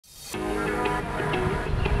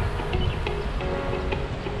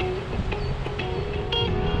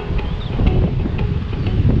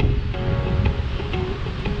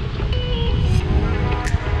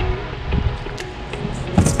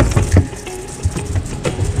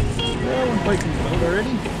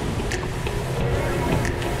ready?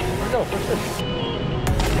 Here we go, first fish.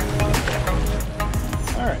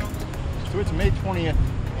 Alright, so it's May 20th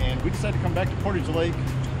and we decided to come back to Portage Lake. I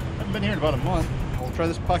haven't been here in about a month. We'll try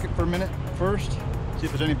this pocket for a minute first, see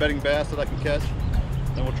if there's any bedding bass that I can catch.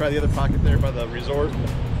 Then we'll try the other pocket there by the resort.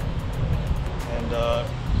 And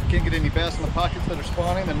if we can't get any bass in the pockets that are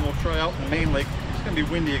spawning, then we'll try out in the main lake. It's going to be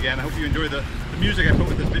windy again. I hope you enjoy the music I put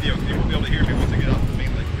with this video because you won't be able to hear me once I get out to the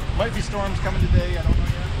main lake. Might be storms coming today, I don't know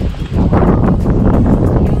yet.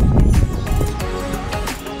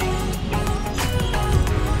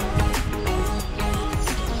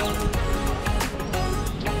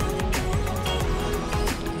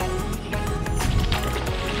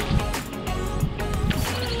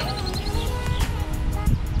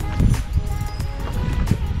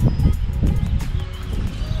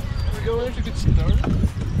 There's a good start.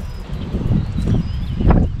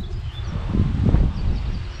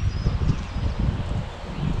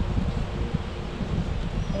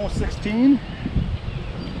 Almost 16.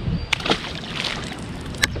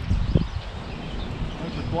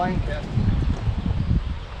 There's a blind cast.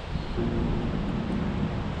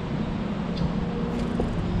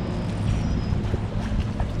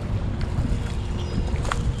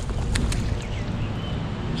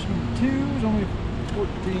 Two's only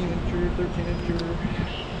 14-incher, 13-incher.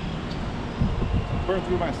 Burn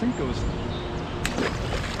through my Cincos.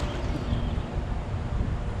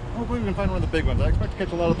 Hopefully we can find one of the big ones. I expect to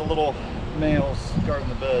catch a lot of the little males guarding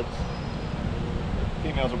the beds.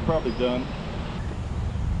 Females are probably done.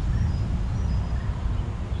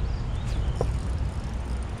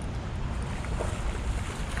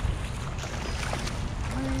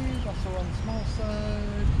 He's also on the small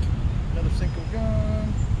side. Another Cinco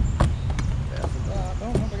gun. Oh,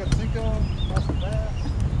 I got a Cinco, lost some bass.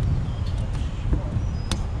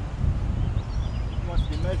 He wants to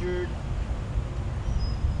be measured.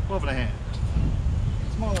 12 and a half.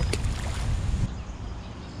 Small.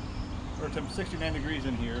 We're at 69 degrees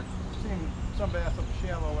in here. Seeing some bass up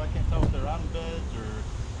shallow. I can't tell if they're on beds or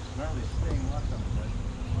they're not really staying locked on the bed.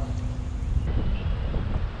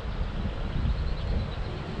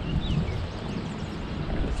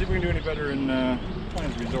 Let's see if we can do any better in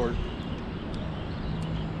Plains Resort.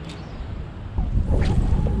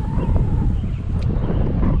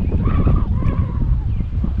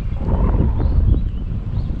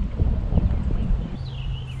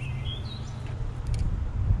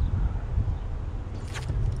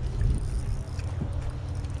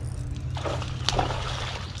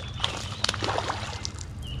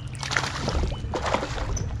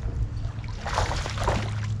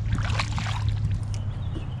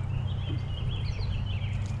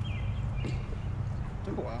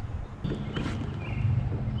 Took a while.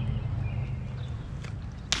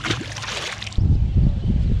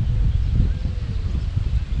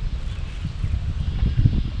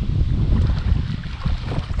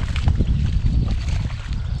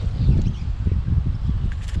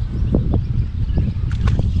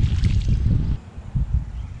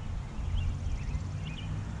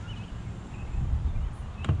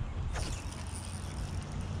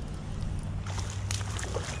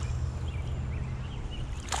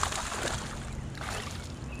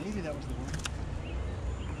 Maybe that was the one.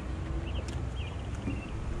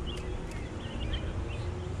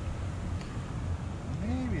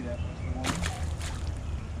 Maybe that was the one.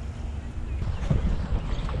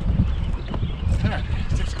 Alright,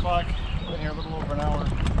 6 o'clock. Been here a little over an hour.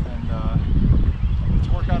 And let's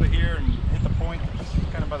work out of here and hit the point. It's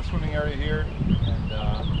kind of by the swimming area here.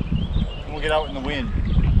 And we'll get out in the wind.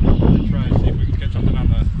 And try and see if we can catch something on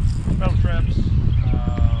the rattle traps.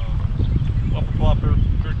 Flopper flopper,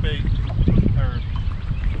 jerk bait, or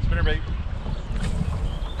spinner bait.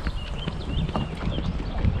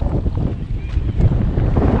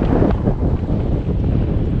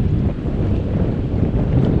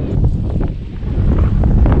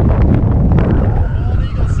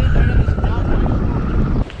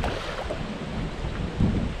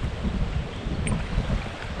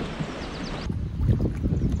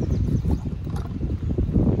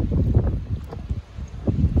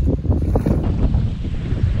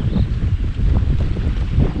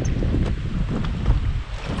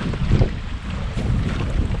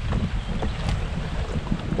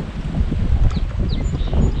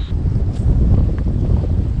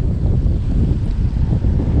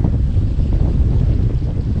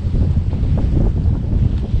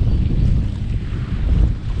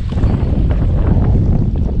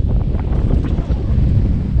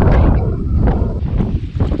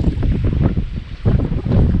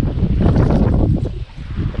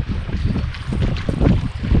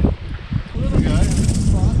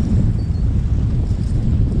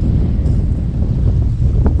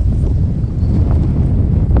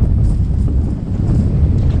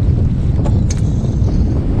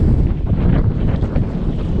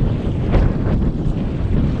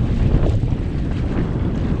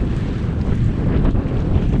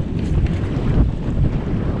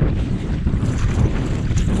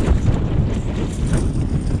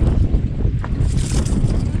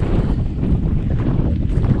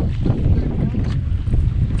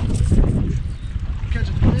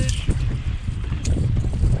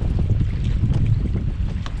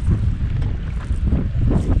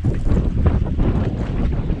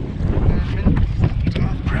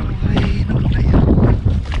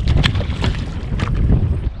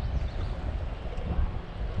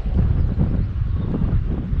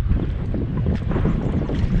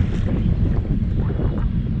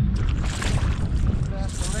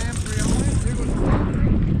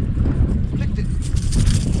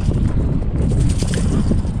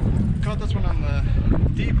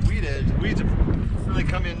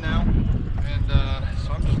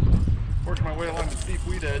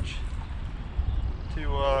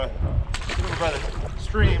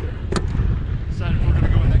 upstream. Decided if we're going to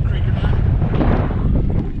go in that creek or not.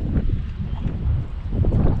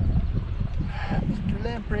 Mr.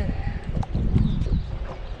 Lamprey.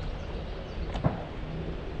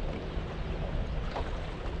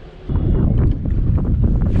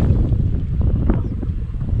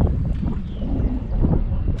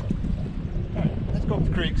 Alright, let's go up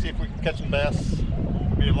the creek, see if we can catch some bass.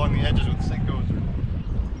 Maybe along the edges where the sink goes.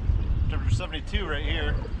 Temperature 72 right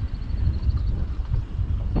here.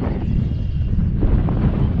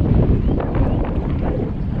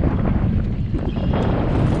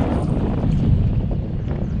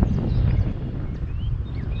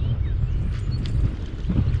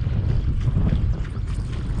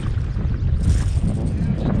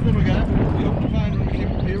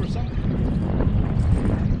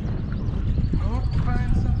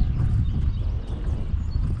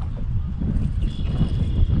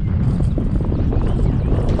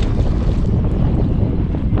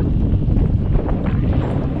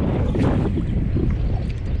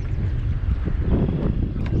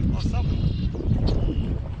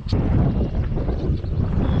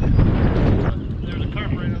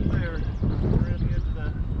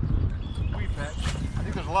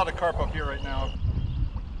 A lot of carp up here right now.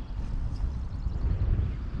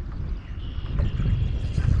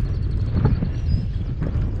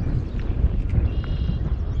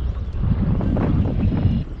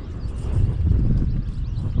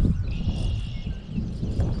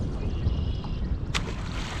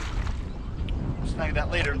 Snag that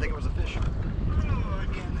later and think it was a fish. Oh,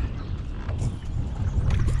 again.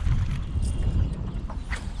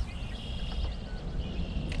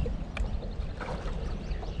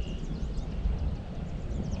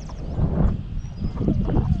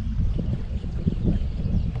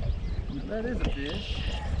 That is a fish.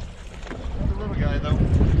 Not a little guy though. Not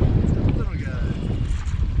a little guy.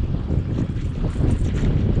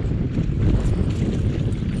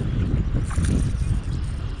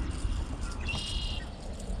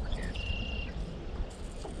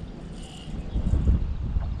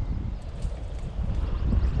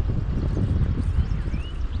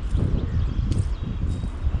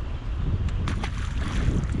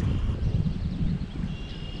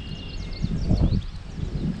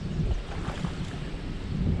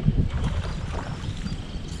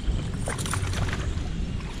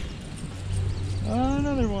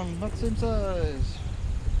 Another one, about the same size.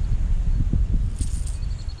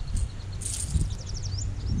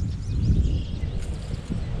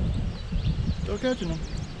 Still catching them,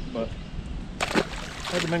 but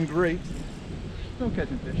hasn't been great. Still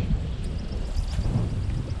catching fish.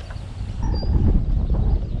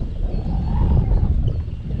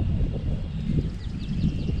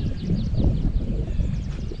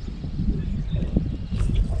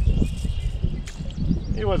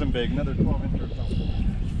 He wasn't big, another 12-inch or something.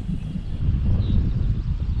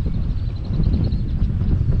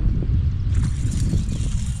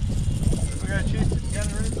 We gotta chase it, got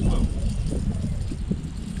it ready to move.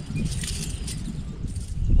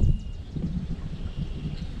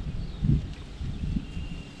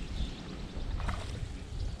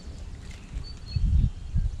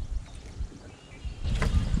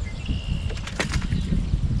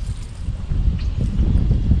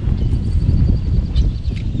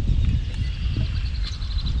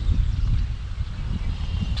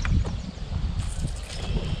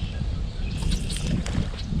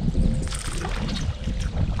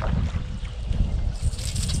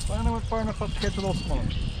 Far enough up to catch a little smaller.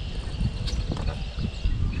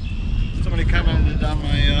 Somebody commented on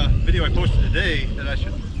my video I posted today that I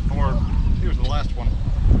should, or I think it was the last one,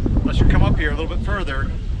 I should come up here a little bit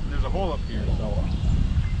further. There's a hole up here, so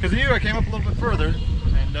because of you I came up a little bit further,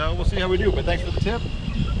 and we'll see how we do. But thanks for the tip,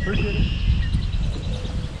 appreciate it.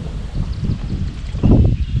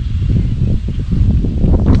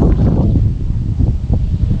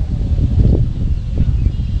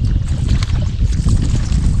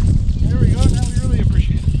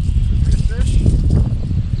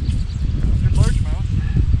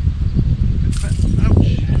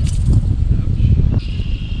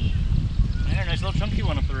 Chunky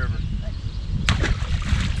one up the river.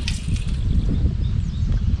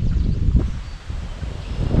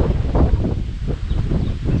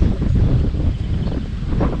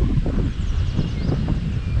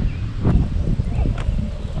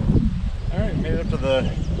 Alright, made it up to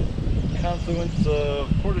the confluence of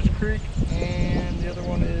Portage Creek, and the other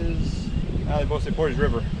one is, they both say Portage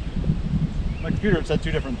River. My computer it said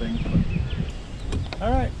two different things.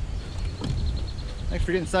 Alright. Thanks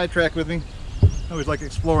for getting sidetracked with me. I always like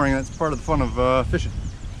exploring, that's part of the fun of fishing.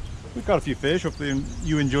 We've caught a few fish, hopefully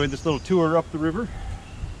you enjoyed this little tour up the river.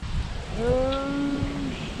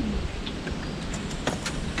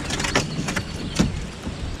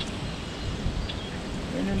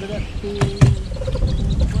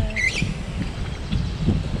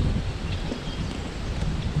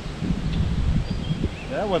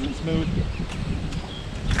 wasn't smooth.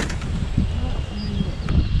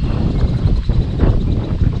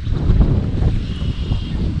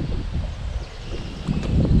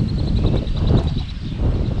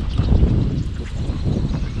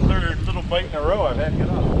 Third little bite in a row I've had to get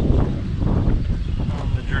off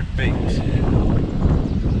on the jerk baits.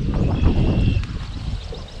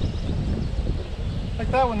 Like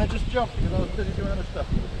that one that just jumped because I was busy doing other stuff.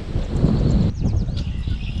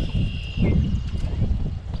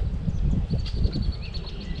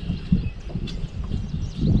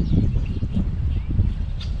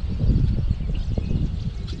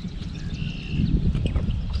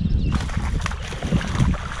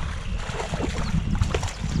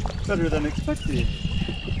 Better than expected.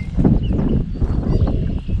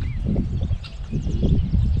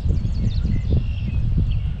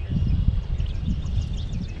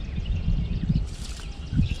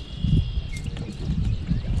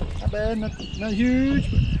 Not bad, not huge,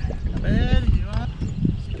 but not bad. You know,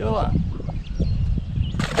 still a lot.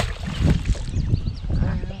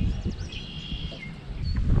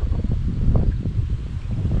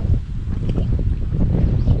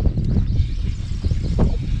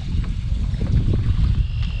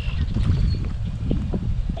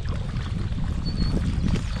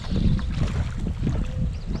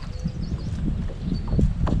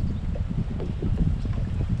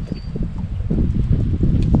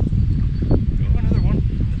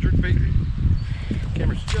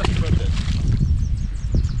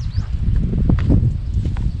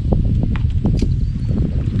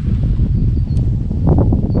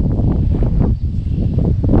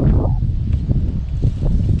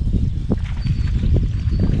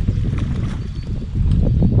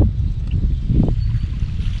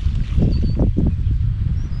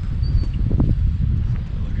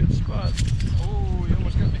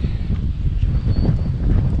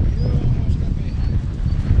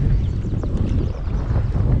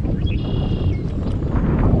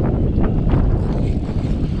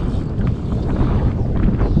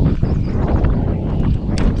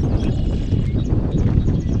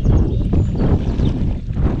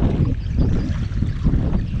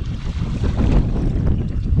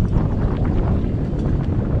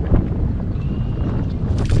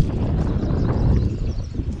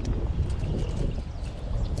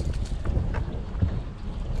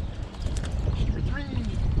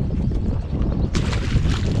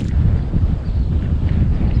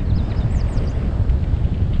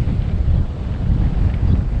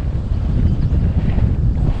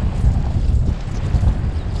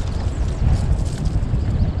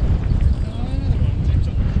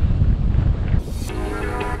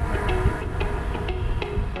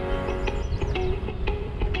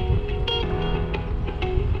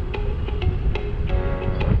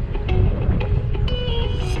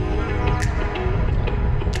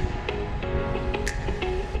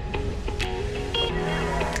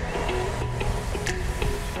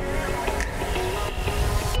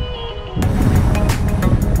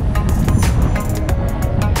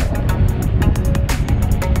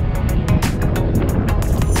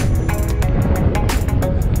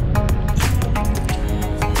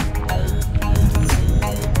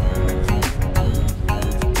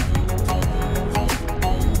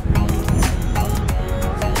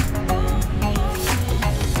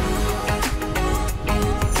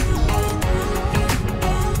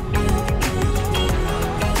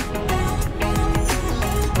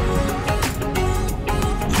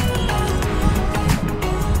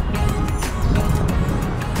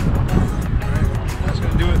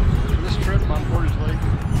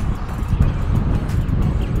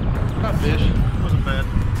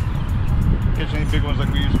 Big ones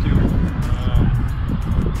like we used to.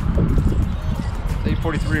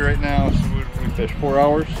 8:43 right now, so we fished 4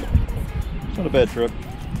 hours. It's not a bad trip.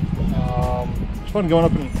 It's fun going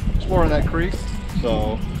up and exploring that creek.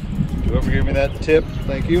 So whoever gave me that tip,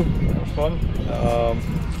 thank you. That was fun.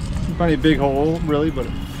 Didn't find any big hole really, but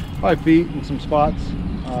 5 feet and some spots.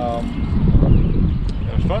 It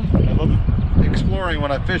was fun. I love exploring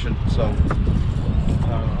when I'm fishing. So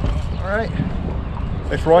all right.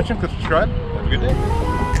 Thanks for watching. Click subscribe. Have a good day.